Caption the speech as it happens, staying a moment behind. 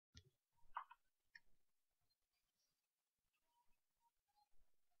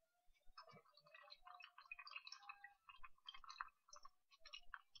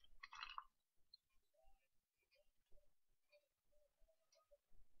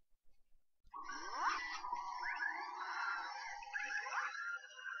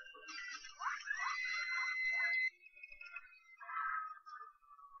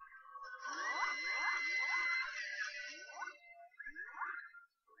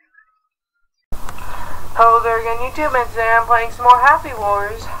Hello there again, YouTube, and today I'm playing some more Happy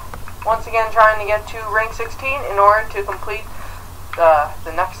Wars. Once again, trying to get to rank 16 in order to complete the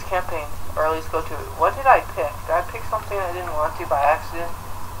next campaign, or at least go to it. What did I pick? Did I pick something I didn't want to by accident?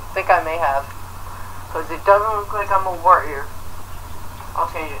 I think I may have, because it doesn't look like I'm a warrior. I'll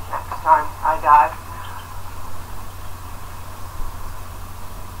change it next time I die.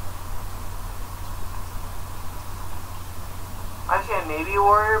 Actually, I may be a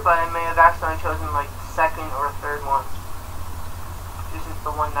warrior, but I may have accidentally chosen like second or third one. This isn't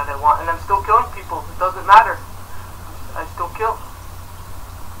the one that I want, and I'm still killing people. It doesn't matter. I still kill.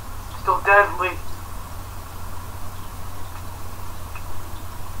 Still deadly.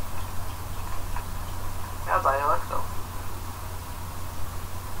 Yeah, buddy, let's go.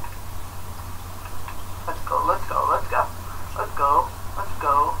 Let's go, let's go, let's go. Let's go, let's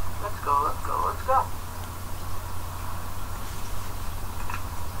go, let's go, let's go, let's go.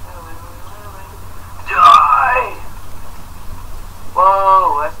 Die!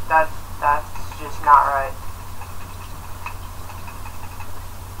 Whoa, that's just not right.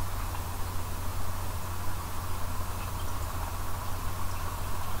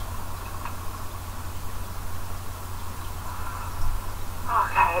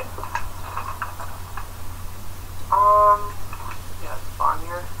 Okay. Yeah, spawn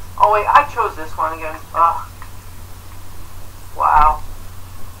here. Oh wait, I chose this one again. Ugh. Wow.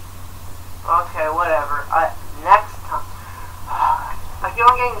 Okay, whatever. Next time. I feel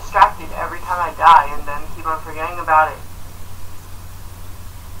I'm getting distracted every time I die and then keep on forgetting about it.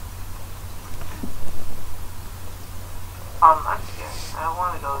 I'm scared. I don't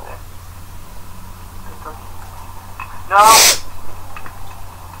want to go there. No!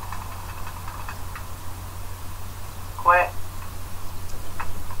 Quit.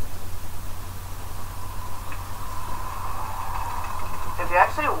 If you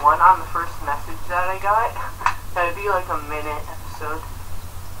actually won on the first message that I got, that'd be like a minute episode.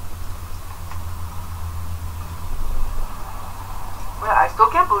 Wait, I still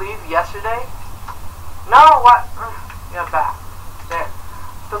can't believe yesterday. No, what? Yeah, back. There.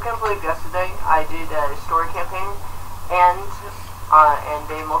 Still can't believe yesterday I did a story campaign and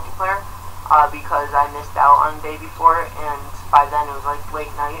day multiplayer because I missed out on the day before, and by then it was like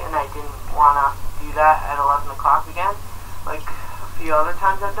late night and I didn't want to do that at 11 o'clock again. Like few other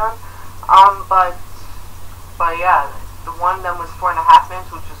times I've done, but yeah, the one of them was 4.5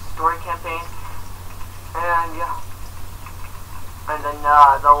 minutes, which was a story campaign, and yeah, and then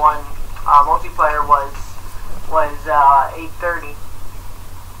the one multiplayer was 8:30,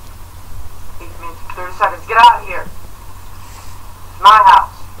 8 minutes 30 seconds. Get out of here! It's my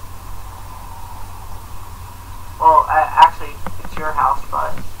house. Well, actually, it's your house,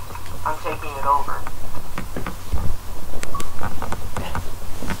 but I'm taking it over.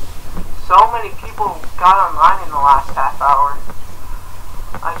 So many people got online in the last half hour.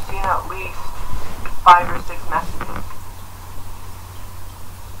 I've seen at least 5 or 6 messages.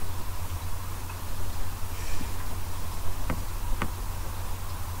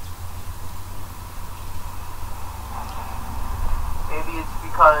 Maybe it's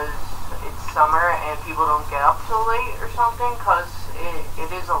because it's summer and people don't get up so late or something, because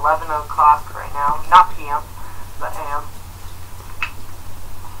it is 11 o'clock right now. Not PM, but AM.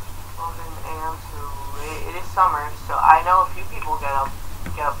 It is summer, so I know a few people get up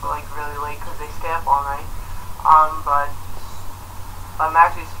like really late because they stay up all night. But I'm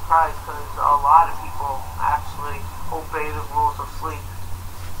actually surprised because a lot of people actually obey the rules of sleep.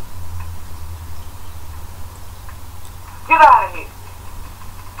 Get out of here!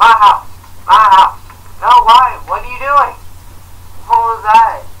 My house! My house! No, why? What are you doing? What was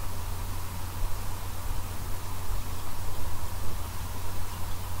that?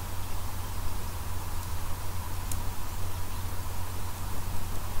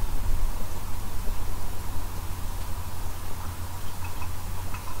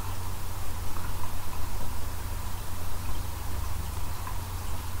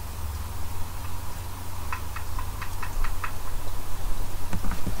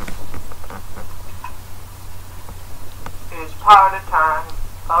 Part of time.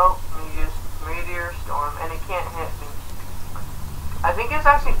 Oh, meteor storm, and it can't hit me. I think it's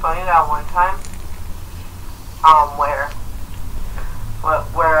actually funny that one time, where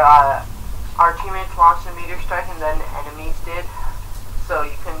our teammates launched a meteor strike and then enemies did, so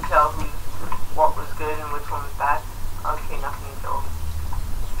you couldn't tell what was good and which one was bad. Okay, nothing killed.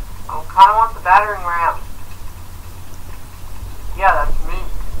 I kind of want the battering ram. Yeah, that's me.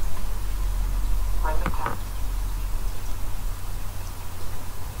 Like the time.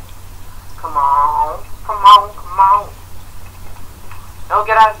 Come on, come on, come on. No,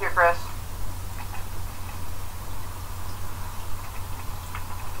 get out of here, Chris.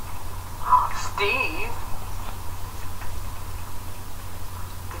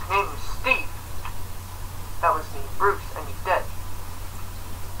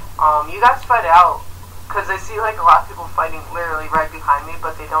 You guys fight out. Because I see like a lot of people fighting literally right behind me,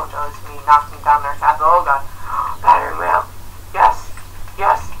 but they don't notice me knocking down their castle. Oh god. Battering ram. Yes.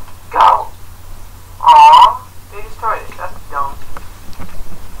 Yes. Go. Aww. They destroyed it. That's dumb.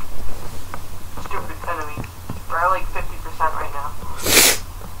 Stupid enemy. We're at like 50% right now.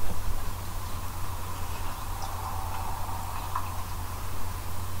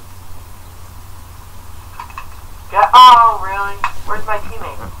 Yeah. Oh, really? Where's my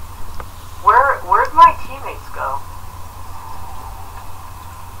teammate? Where'd my teammates go?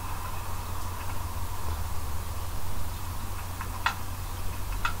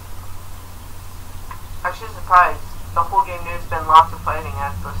 Actually surprised. The whole game there's been lots of fighting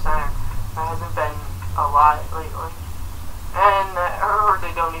at the center. There hasn't been a lot lately. And or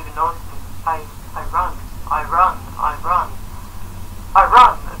they don't even notice me. I run. I run. I run. I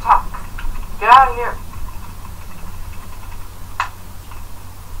run. Attack. Get out of here.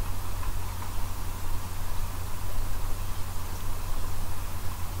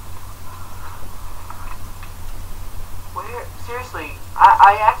 Seriously,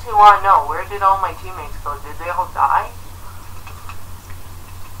 I actually want to know, where did all my teammates go? Did they all die?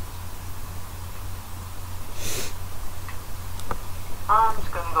 I'm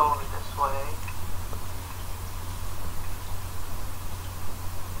just gonna go over this way.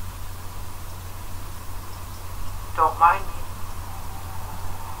 Don't mind me.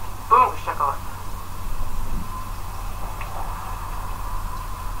 Boom, shakalaka.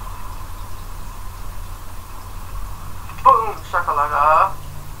 Boom, shakalaka.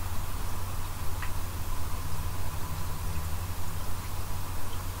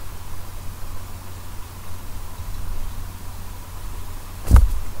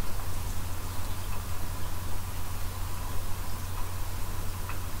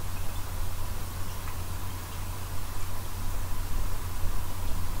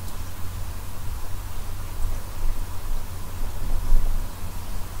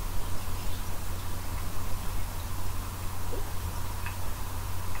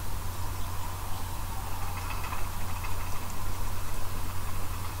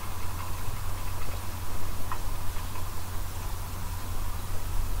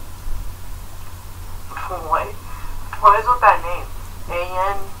 What is with that name?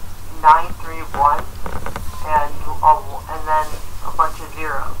 AN931 and then a bunch of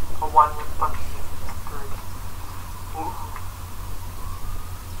zeros. A 1 with a bunch of zeros. Ooh.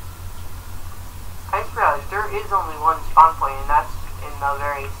 I just realized there is only one spawn point, and that's in the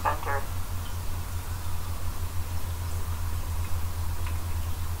very center.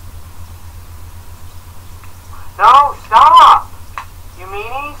 No, stop! You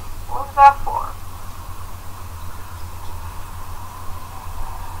meanies? What was that for?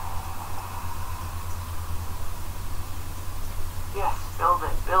 Yes, build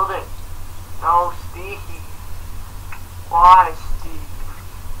it, build it. No, Steve. Why, Steve?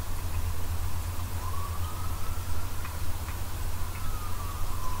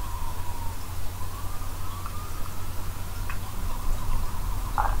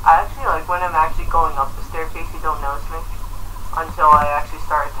 I actually like when I'm actually going up the staircase, you don't notice me until I actually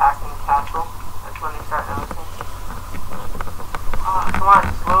start attacking the castle. That's when they start noticing. Oh, come on,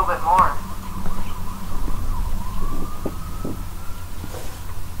 just a little bit more.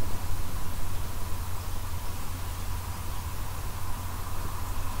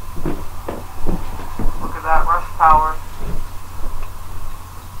 Look at that rush power.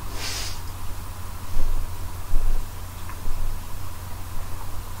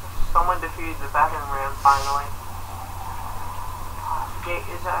 Someone defeated the battering ram finally. The gate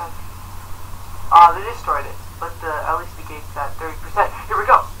is at... they destroyed it. But at least the gate's at 30%. Here we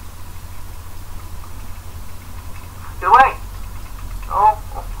go! Get away! No,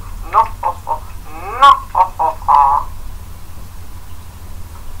 no, no,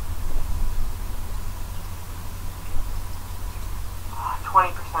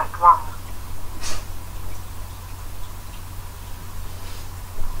 20%, come on.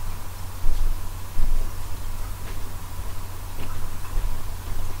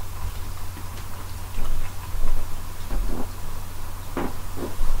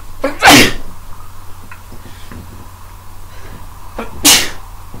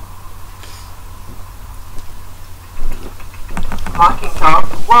 Mocking Tom.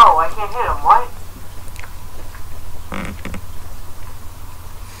 Whoa, I can't hit him. What?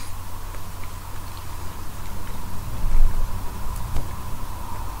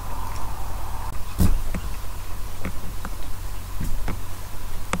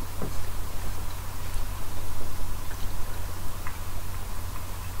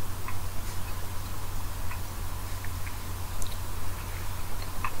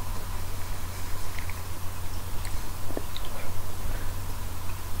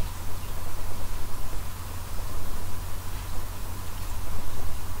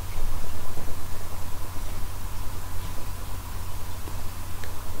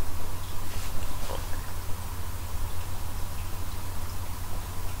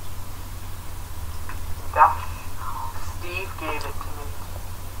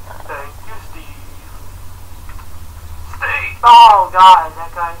 Oh god,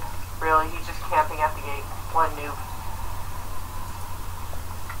 that guy. Really, he's just camping at the gate. What a noob.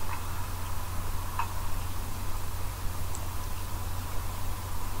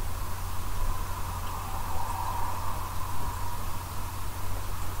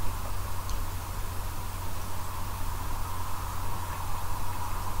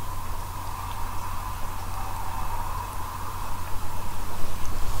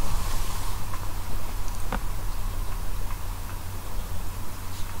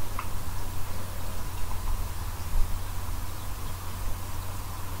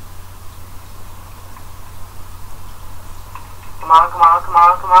 Come on, come on, come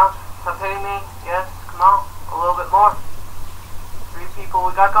on, come on. Stop hitting me. Yes, come on. A little bit more. 3 people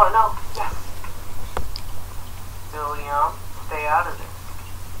we got going. No. Yes. Willaim, stay out of this.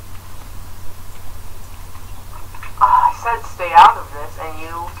 I said stay out of this and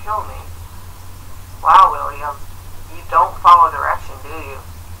you kill me. Wow, Willaim. You don't follow direction, do you?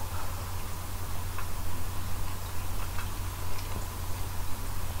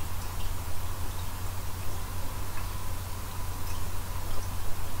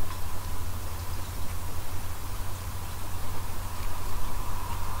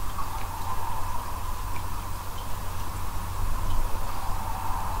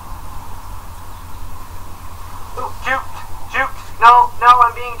 Juked! No,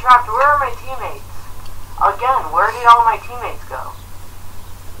 I'm being trapped. Where are my teammates? Again, where did all my teammates go?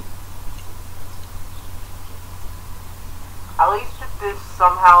 At least if this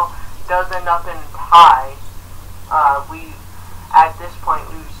somehow does end up in tie, at this point,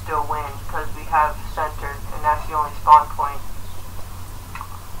 we still win, because we have center, and that's the only spawn point.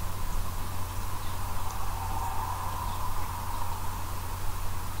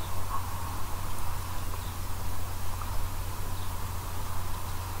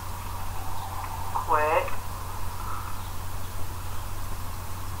 Quit.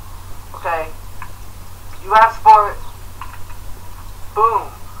 Okay. You asked for it. Boom.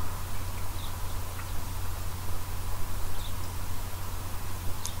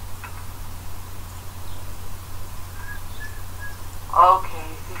 Okay,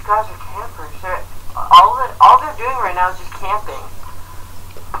 these guys are campers. All they're doing right now is just camping.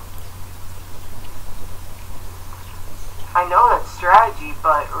 I know that's strategy,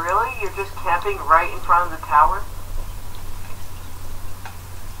 but really? You're just camping right in front of the tower?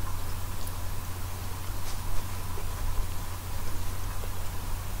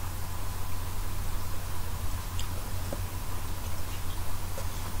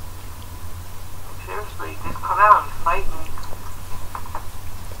 Seriously, just come out and fight me.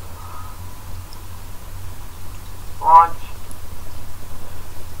 Launch.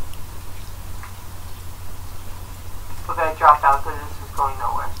 Okay, I dropped out because this is going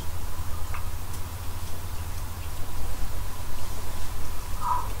nowhere.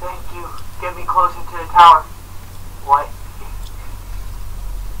 Thank you. Get me closer to the tower. What?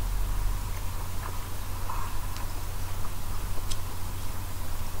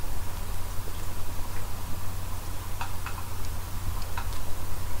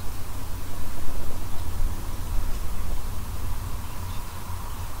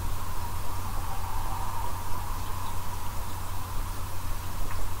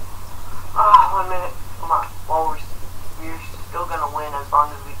 Ah, 1 minute. Come on. Well, we're still gonna win as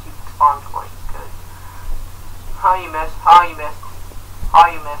long as we keep the spawn point. Cause how you missed? How you missed? How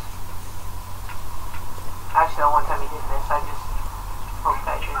you missed? Actually, that one time he did miss. I just hoped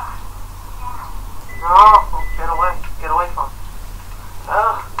I did. No, get away. Get away from him.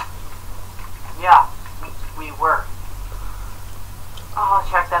 Yeah, we were. Oh, I'll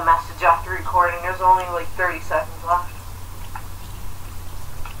check that message after recording. There's only like 30 seconds left.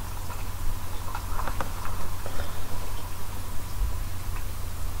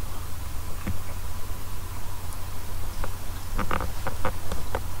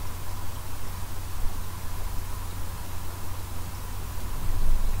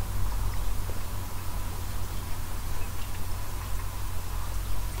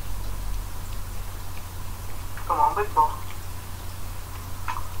 Come on, big ball.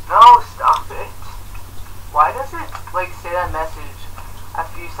 No, stop it. Why does it, like, say that message a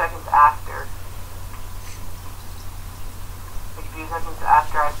few seconds after? Like, a few seconds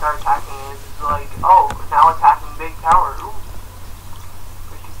after I start attacking it, it's like, oh, now attacking big tower. Ooh.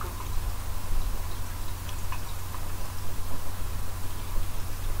 Pretty, pretty.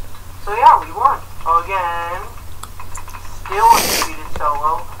 So yeah, we won. Again. Still undefeated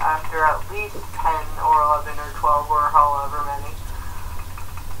solo after at least 10 or 11 or 12 or however many.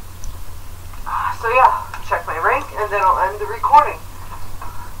 So yeah, check my rank and then I'll end the recording.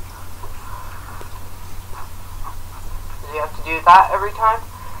 you have to do that every time.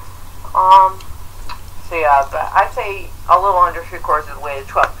 So yeah, but I'd say a little under 3/4 of the way to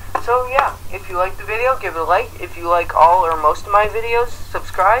 12. So yeah, if you like the video, give it a like. If you like all or most of my videos,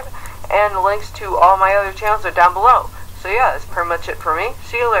 subscribe. And links to all my other channels are down below. So yeah, that's pretty much it for me.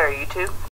 See you later, YouTube.